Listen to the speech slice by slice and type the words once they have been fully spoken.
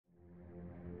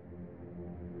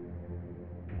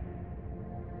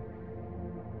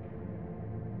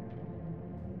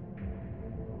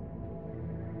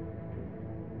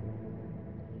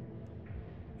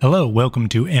Hello, welcome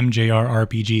to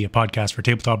MJRRPG, a podcast for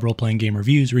tabletop role-playing game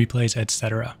reviews, replays,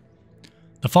 etc.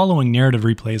 The following narrative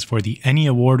replay is for the Emmy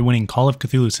Award-winning Call of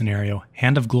Cthulhu scenario,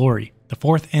 Hand of Glory, the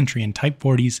fourth entry in Type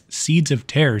 40's Seeds of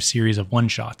Terror series of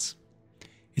one-shots.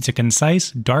 It's a concise,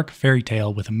 dark fairy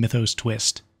tale with a mythos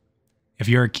twist. If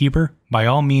you're a keeper, by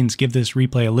all means give this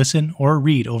replay a listen or a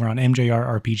read over on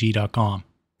mjrrpg.com.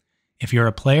 If you're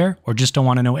a player, or just don't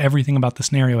want to know everything about the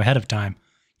scenario ahead of time,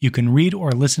 you can read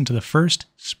or listen to the first,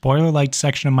 spoiler-light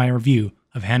section of my review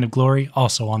of Hand of Glory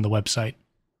also on the website.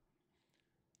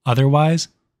 Otherwise,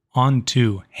 on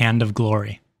to Hand of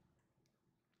Glory.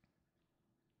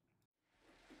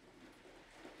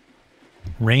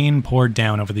 Rain poured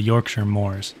down over the Yorkshire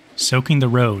moors, soaking the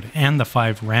road and the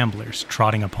 5 ramblers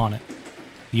trotting upon it.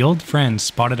 The old friends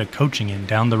spotted a coaching inn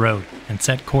down the road and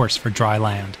set course for dry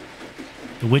land.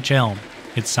 The Witch Elm,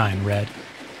 its sign read,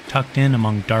 tucked in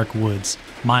among dark woods,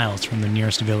 miles from the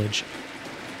nearest village.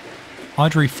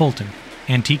 Audrey Fulton,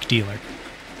 antique dealer,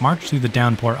 marched through the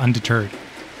downpour undeterred.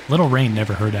 Little rain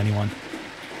never hurt anyone.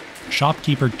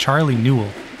 Shopkeeper Charlie Newell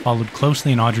followed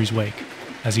closely in Audrey's wake,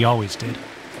 as he always did,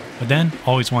 but then,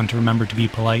 always one to remember to be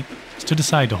polite, stood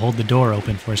aside to hold the door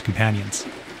open for his companions.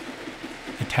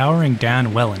 The towering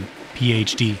Dan Wellen,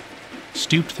 Ph.D.,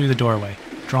 stooped through the doorway,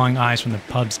 drawing eyes from the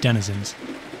pub's denizens,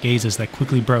 gazes that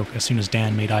quickly broke as soon as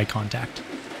Dan made eye contact.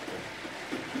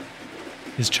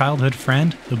 His childhood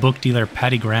friend, the book dealer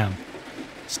Patty Graham,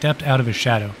 stepped out of his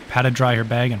shadow, patted dry her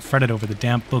bag, and fretted over the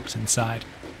damp books inside.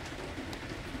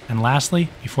 And lastly,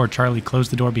 before Charlie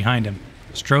closed the door behind him,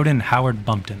 strode in Howard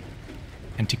Bumpton,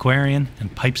 antiquarian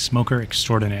and pipe smoker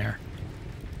extraordinaire.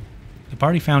 The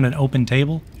party found an open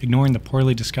table, ignoring the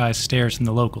poorly disguised stares from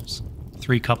the locals,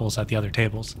 3 couples at the other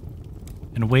tables,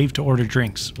 and waved to order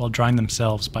drinks while drying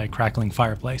themselves by a crackling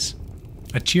fireplace.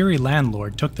 A cheery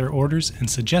landlord took their orders and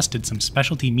suggested some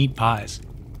specialty meat pies.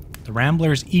 The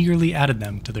ramblers eagerly added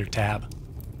them to their tab.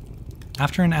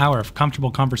 After an hour of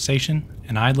comfortable conversation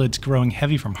and eyelids growing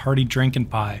heavy from hearty drink and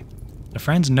pie, the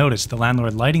friends noticed the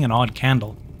landlord lighting an odd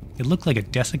candle. It looked like a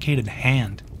desiccated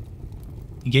hand.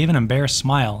 He gave an embarrassed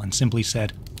smile and simply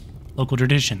said, "Local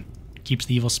tradition. Keeps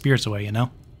the evil spirits away, you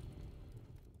know."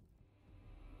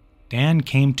 Dan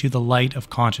came to the light of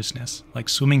consciousness, like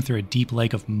swimming through a deep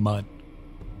lake of mud.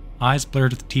 Eyes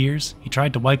blurred with tears, he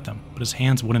tried to wipe them, but his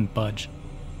hands wouldn't budge.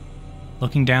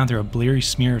 Looking down through a bleary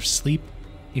smear of sleep,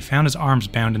 he found his arms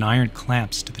bound in iron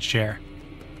clamps to the chair.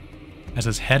 As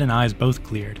his head and eyes both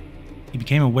cleared, he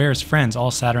became aware his friends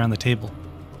all sat around the table.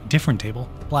 A different table,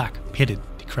 black, pitted,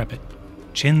 decrepit,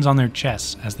 chins on their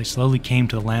chests as they slowly came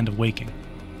to the land of waking,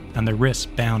 and their wrists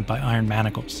bound by iron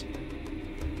manacles.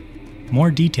 More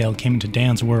detail came into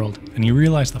Dan's world, and he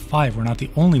realized the 5 were not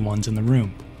the only ones in the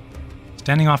room.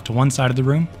 Standing off to one side of the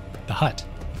room, the hut,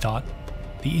 he thought.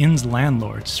 The inn's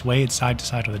landlord swayed side to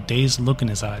side with a dazed look in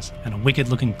his eyes and a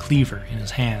wicked-looking cleaver in his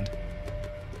hand.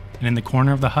 And in the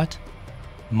corner of the hut,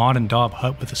 a Maud and Daub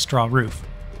hut with a straw roof,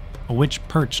 a witch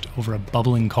perched over a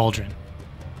bubbling cauldron.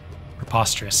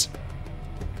 Preposterous.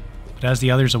 But as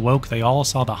the others awoke, they all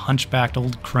saw the hunchbacked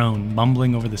old crone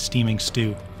mumbling over the steaming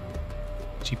stew.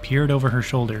 She peered over her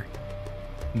shoulder,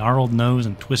 gnarled nose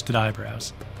and twisted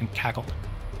eyebrows, and cackled.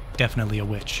 Definitely a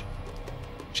witch.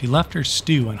 She left her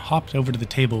stew and hopped over to the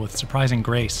table with surprising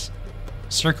grace.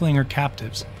 Circling her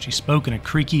captives, she spoke in a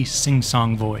creaky,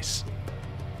 sing-song voice.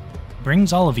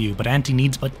 "Brings all of you, but Auntie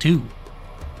needs but 2.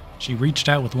 She reached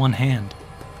out with one hand,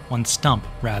 one stump,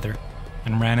 rather,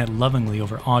 and ran it lovingly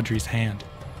over Audrey's hand.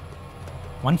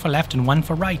 "1 for left and 1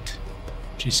 for right."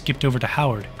 She skipped over to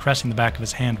Howard, caressing the back of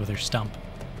his hand with her stump.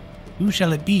 "Who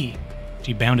shall it be?"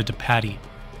 She bounded to Patty,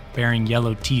 baring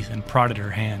yellow teeth, and prodded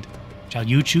her hand. "Shall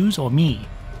you choose, or me?"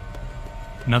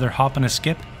 Another hop and a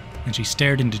skip, and she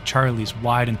stared into Charlie's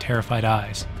wide and terrified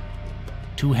eyes.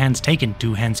 "2 hands taken,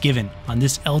 2 hands given, on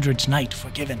this eldritch night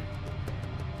forgiven."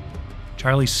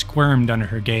 Charlie squirmed under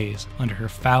her gaze, under her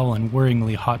foul and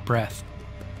worryingly hot breath.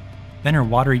 Then her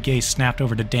watery gaze snapped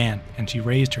over to Dan, and she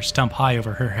raised her stump high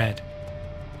over her head.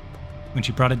 When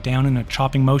she brought it down in a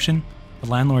chopping motion, the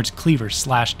landlord's cleaver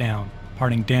slashed down,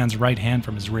 parting Dan's right hand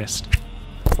from his wrist.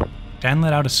 Dan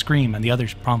let out a scream, and the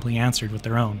others promptly answered with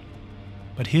their own.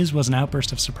 But his was an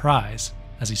outburst of surprise,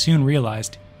 as he soon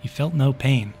realized he felt no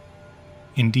pain.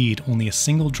 Indeed, only a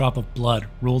single drop of blood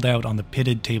rolled out on the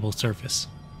pitted table surface.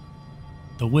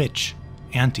 The witch,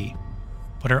 Auntie,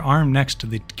 put her arm next to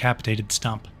the decapitated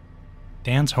stump.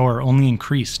 Dan's horror only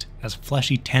increased as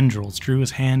fleshy tendrils drew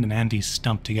his hand and Auntie's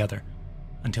stump together,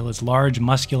 until his large,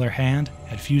 muscular hand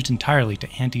had fused entirely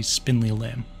to Auntie's spindly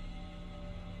limb.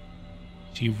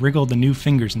 She wriggled the new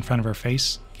fingers in front of her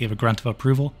face, gave a grunt of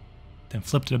approval, then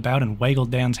flipped it about and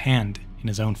waggled Dan's hand in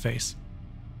his own face.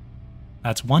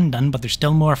 "That's one done, but there's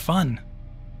still more fun."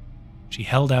 She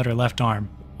held out her left arm,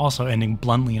 also ending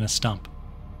bluntly in a stump.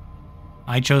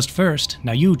 "I chose first,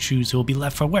 now you choose who will be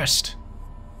left for worst."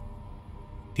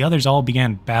 The others all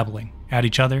began babbling, at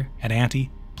each other, at Auntie,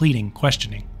 pleading,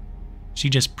 questioning. She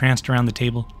just pranced around the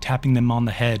table, tapping them on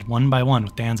the head one by one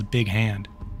with Dan's big hand,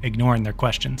 ignoring their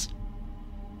questions.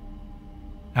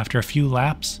 After a few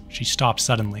laps, she stopped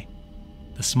suddenly,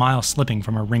 the smile slipping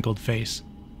from her wrinkled face,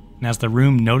 and as the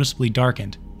room noticeably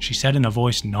darkened, she said in a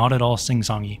voice not at all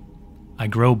sing-songy, "I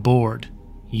grow bored.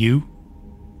 You?"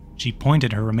 She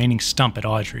pointed her remaining stump at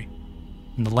Audrey,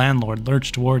 and the landlord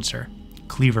lurched towards her,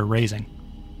 cleaver raising.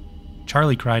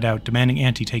 Charlie cried out, demanding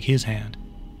Auntie take his hand.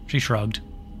 She shrugged.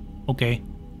 "Okay,"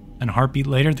 and a heartbeat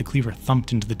later the cleaver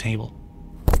thumped into the table.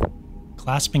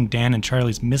 Clasping Dan and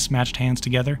Charlie's mismatched hands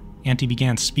together, Auntie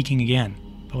began speaking again,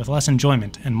 but with less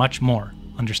enjoyment and much more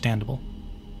understandable.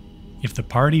 If the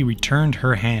party returned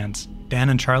her hands, Dan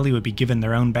and Charlie would be given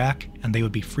their own back, and they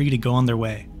would be free to go on their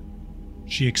way.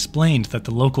 She explained that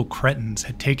the local cretins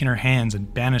had taken her hands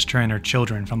and banished her and her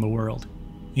children from the world.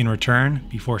 In return,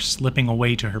 before slipping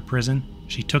away to her prison,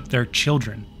 she took their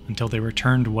children until they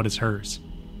returned what is hers.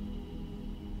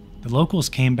 The locals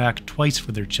came back twice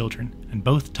for their children, and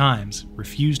both times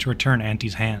refused to return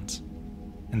Auntie's hands.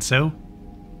 And so,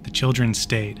 the children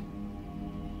stayed.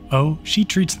 Oh, she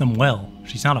treats them well,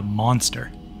 she's not a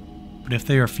monster. But if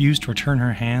they refuse to return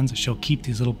her hands, she'll keep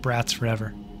these little brats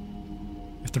forever.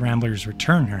 If the Ramblers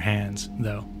return her hands,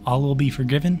 though, all will be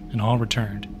forgiven and all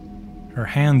returned. Her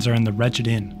hands are in the Wretched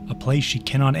Inn, a place she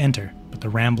cannot enter, but the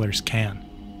Ramblers can.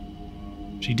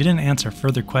 She didn't answer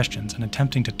further questions, and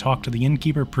attempting to talk to the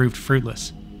innkeeper proved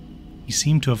fruitless. He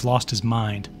seemed to have lost his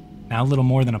mind, now little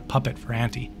more than a puppet for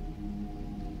Auntie.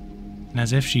 And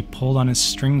as if she pulled on his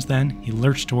strings then, he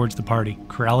lurched towards the party,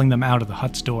 corralling them out of the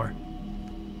hut's door.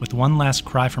 With one last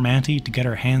cry from Auntie to get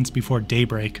her hands before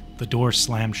daybreak, the door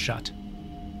slammed shut.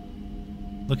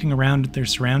 Looking around at their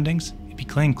surroundings, it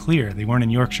became clear they weren't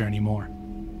in Yorkshire anymore.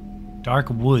 Dark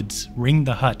woods ringed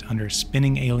the hut under a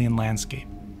spinning alien landscape.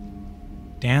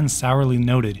 Dan sourly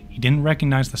noted he didn't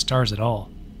recognize the stars at all.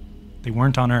 They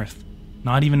weren't on Earth,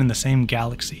 not even in the same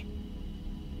galaxy.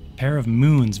 A pair of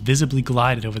moons visibly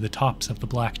glided over the tops of the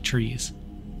black trees.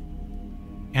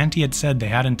 Auntie had said they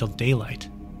had until daylight,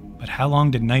 but how long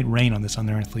did night reign on this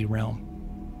unearthly realm?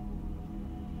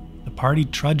 The party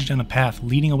trudged down a path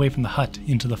leading away from the hut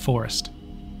into the forest.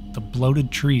 The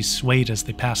bloated trees swayed as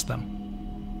they passed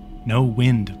them. No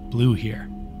wind blew here.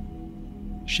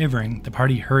 Shivering, the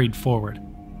party hurried forward,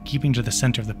 keeping to the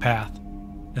center of the path,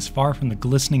 as far from the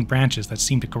glistening branches that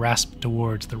seemed to grasp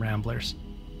towards the Ramblers.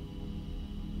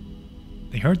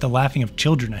 They heard the laughing of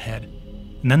children ahead,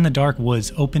 and then the dark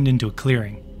woods opened into a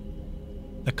clearing.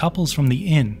 The couples from the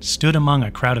inn stood among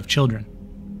a crowd of children.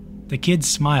 The kids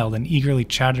smiled and eagerly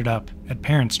chattered up at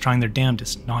parents trying their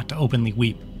damnedest not to openly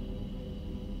weep.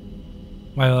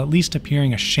 While at least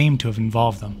appearing ashamed to have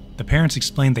involved them, the parents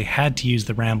explained they had to use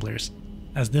the Ramblers,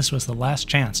 as this was the last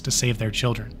chance to save their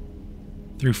children.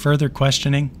 Through further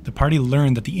questioning, the party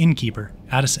learned that the innkeeper,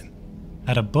 Addison,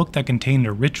 had a book that contained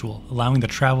a ritual allowing the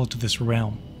travel to this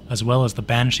realm, as well as the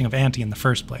banishing of Auntie in the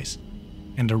first place,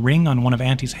 and a ring on one of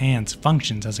Auntie's hands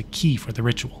functions as a key for the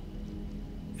ritual.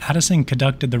 Addison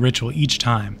conducted the ritual each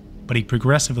time, but he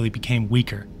progressively became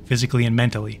weaker, physically and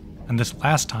mentally, and this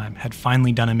last time had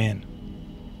finally done him in.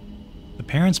 The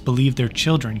parents believed their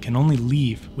children can only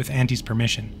leave with Auntie's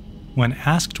permission. When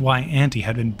asked why Auntie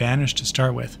had been banished to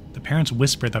start with, the parents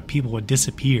whispered that people would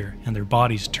disappear and their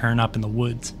bodies turn up in the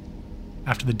woods.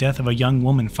 After the death of a young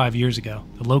woman 5 years ago,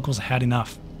 the locals had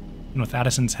enough, and with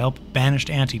Addison's help, banished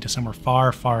Auntie to somewhere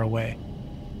far, far away.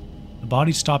 The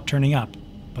bodies stopped turning up,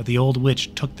 but the old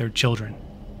witch took their children.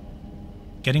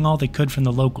 Getting all they could from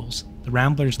the locals, the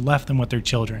Ramblers left them with their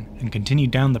children and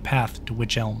continued down the path to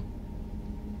Witch Elm.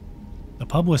 The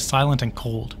pub was silent and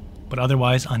cold, but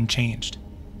otherwise unchanged.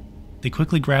 They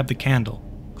quickly grabbed the candle,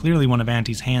 clearly one of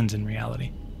Auntie's hands in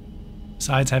reality.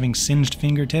 Besides having singed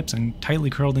fingertips and tightly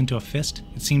curled into a fist,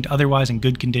 it seemed otherwise in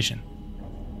good condition.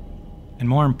 And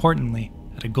more importantly,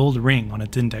 had a gold ring on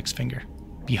its index finger.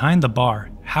 Behind the bar,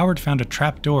 Howard found a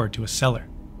trapdoor to a cellar.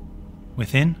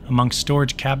 Within, amongst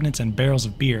storage cabinets and barrels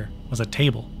of beer, was a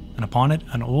table, and upon it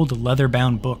an old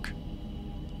leather-bound book.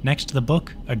 Next to the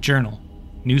book, a journal,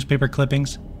 newspaper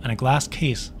clippings, and a glass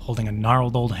case holding a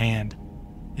gnarled old hand.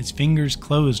 His fingers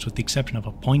closed with the exception of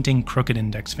a pointing, crooked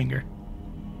index finger.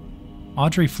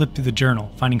 Audrey flipped through the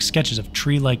journal, finding sketches of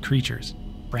tree-like creatures,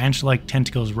 branch-like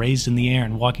tentacles raised in the air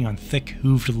and walking on thick,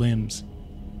 hooved limbs.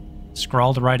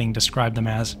 Scrawled writing described them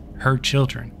as her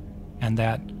children, and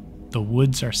that the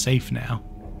woods are safe now.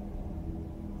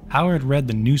 Howard read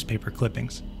the newspaper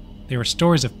clippings. They were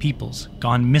stories of peoples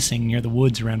gone missing near the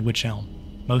woods around Wych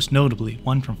Elm, most notably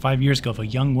one from 5 years ago of a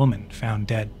young woman found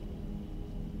dead.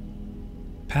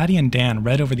 Patty and Dan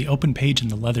read over the open page in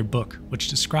the leather book, which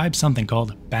described something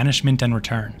called Banishment and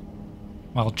Return,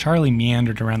 while Charlie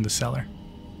meandered around the cellar.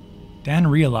 Dan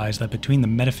realized that between the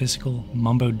metaphysical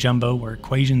mumbo-jumbo were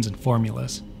equations and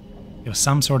formulas. It was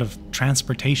some sort of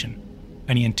transportation,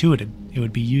 and he intuited it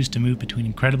would be used to move between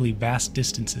incredibly vast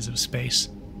distances of space.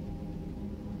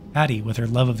 Patty, with her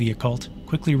love of the occult,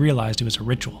 quickly realized it was a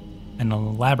ritual, and an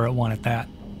elaborate one at that.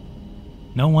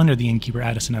 No wonder the innkeeper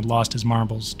Addison had lost his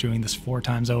marbles doing this 4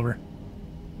 times over.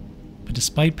 But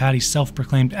despite Patty's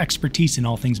self-proclaimed expertise in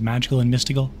all things magical and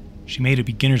mystical, she made a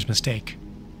beginner's mistake.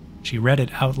 She read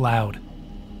it out loud.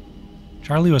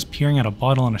 Charlie was peering at a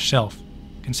bottle on a shelf,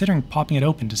 considering popping it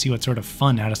open to see what sort of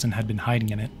fun Addison had been hiding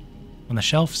in it, when the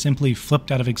shelf simply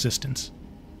flipped out of existence.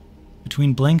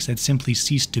 Between blinks, it simply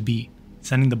ceased to be,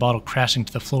 sending the bottle crashing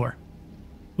to the floor.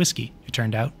 Whiskey, it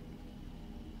turned out.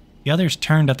 The others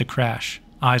turned at the crash,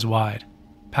 eyes wide.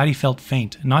 Patty felt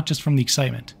faint, not just from the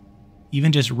excitement.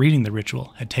 Even just reading the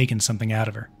ritual had taken something out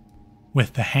of her.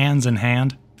 With the hands in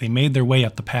hand, they made their way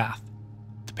up the path.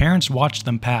 The parents watched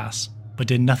them pass, but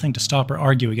did nothing to stop or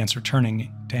argue against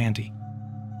returning to Auntie.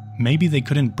 Maybe they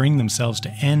couldn't bring themselves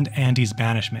to end Auntie's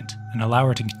banishment and allow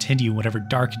her to continue whatever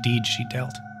dark deeds she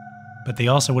dealt. But they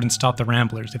also wouldn't stop the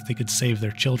Ramblers if they could save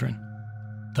their children.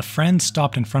 The friends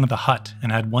stopped in front of the hut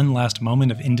and had one last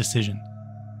moment of indecision.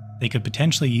 They could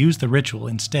potentially use the ritual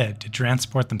instead to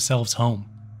transport themselves home.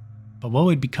 But what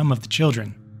would become of the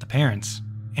children, the parents,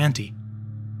 Auntie?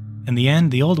 In the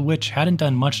end, the old witch hadn't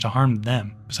done much to harm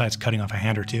them, besides cutting off a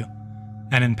hand or two.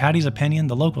 And in Patty's opinion,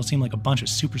 the locals seemed like a bunch of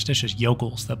superstitious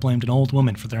yokels that blamed an old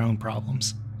woman for their own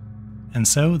problems. And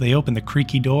so they opened the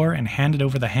creaky door and handed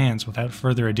over the hands without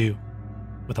further ado.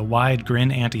 With a wide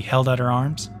grin, Auntie held out her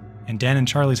arms, and Dan and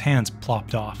Charlie's hands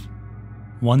plopped off.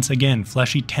 Once again,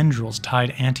 fleshy tendrils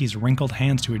tied Auntie's wrinkled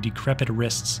hands to her decrepit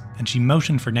wrists, and she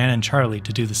motioned for Dan and Charlie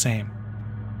to do the same.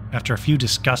 After a few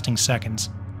disgusting seconds,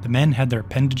 the men had their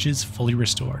appendages fully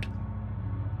restored.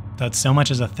 Without so much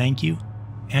as a thank you,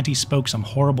 Auntie spoke some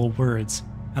horrible words,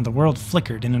 and the world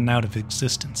flickered in and out of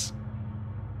existence.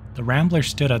 The Rambler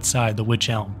stood outside the Wych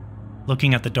Elm,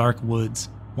 looking at the dark woods,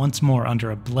 once more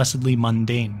under a blessedly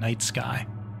mundane night sky.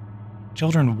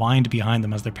 Children whined behind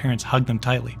them as their parents hugged them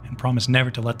tightly and promised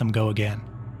never to let them go again.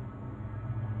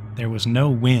 There was no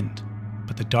wind,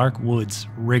 but the dark woods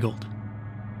wriggled.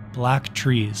 Black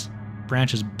trees,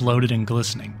 branches bloated and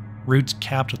glistening, roots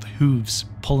capped with hooves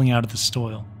pulling out of the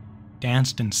soil,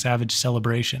 danced in savage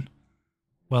celebration,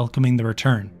 welcoming the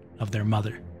return of their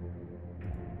mother.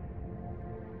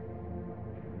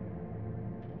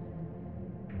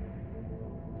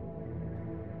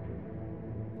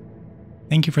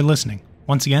 Thank you for listening.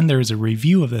 Once again, there is a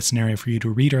review of this scenario for you to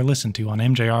read or listen to on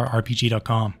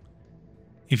mjrrpg.com.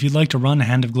 If you'd like to run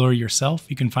Hand of Glory yourself,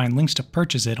 you can find links to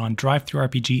purchase it on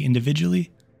DriveThruRPG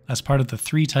individually, as part of the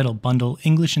 3-title bundle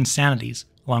English Insanities,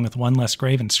 along with One Less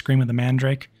Grave and Scream of the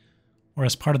Mandrake, or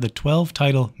as part of the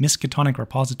 12-title Miskatonic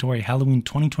Repository Halloween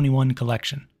 2021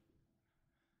 collection.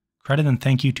 Credit and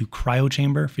thank you to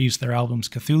CryoChamber for use of their albums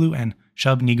Cthulhu and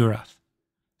Shub-Niggurath.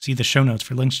 See the show notes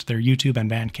for links to their YouTube and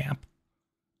Bandcamp.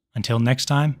 Until next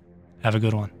time, have a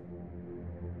good one.